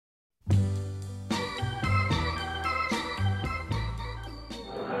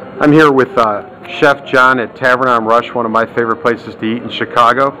I'm here with Chef John at Tavern on Rush, one of my favorite places to eat in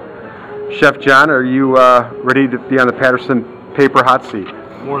Chicago. Chef John, are you ready to be on the Patterson Paper hot seat?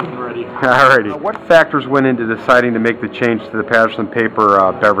 More than ready. Alrighty. What factors went into deciding to make the change to the Patterson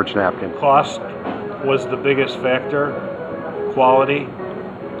Paper beverage napkin? Cost was the biggest factor, quality,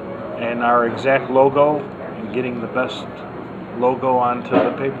 and our exact logo, and getting the best logo onto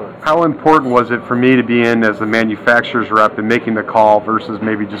the paper. How important was it for me to be in as the manufacturer's rep and making the call versus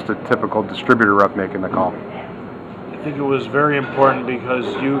maybe just a typical distributor rep making the call? I think it was very important because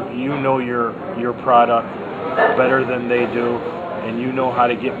you know your product better than they do, and you know how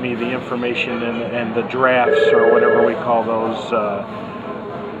to get me the information and the drafts, or whatever we call those,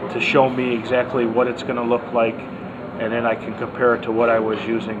 to show me exactly what it's going to look like, and then I can compare it to what I was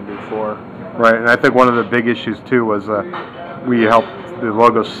using before. Right, and I think one of the big issues too was we helped the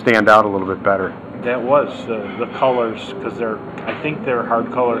logos stand out a little bit better. That was the colors, because I think they're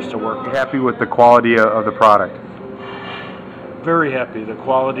hard colors to work with. Happy with the quality of the product? Very happy. The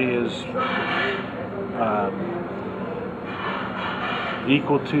quality is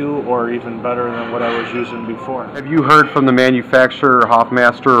equal to or even better than what I was using before. Have you heard from the manufacturer,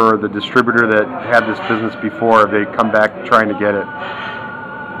 Hoffmaster, or the distributor that had this business before? Have they come back trying to get it?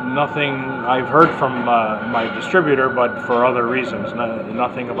 Nothing. I've heard from my distributor, but for other reasons.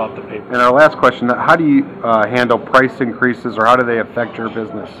 Nothing about the paper. And our last question, how do you handle price increases, or how do they affect your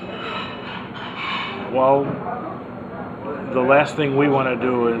business? Well, the last thing we want to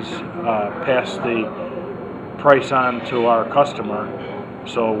do is pass the price on to our customer,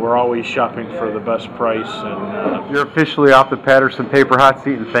 so we're always shopping for the best price. And you're officially off the Patterson Paper hot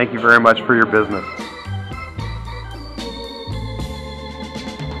seat, and thank you very much for your business.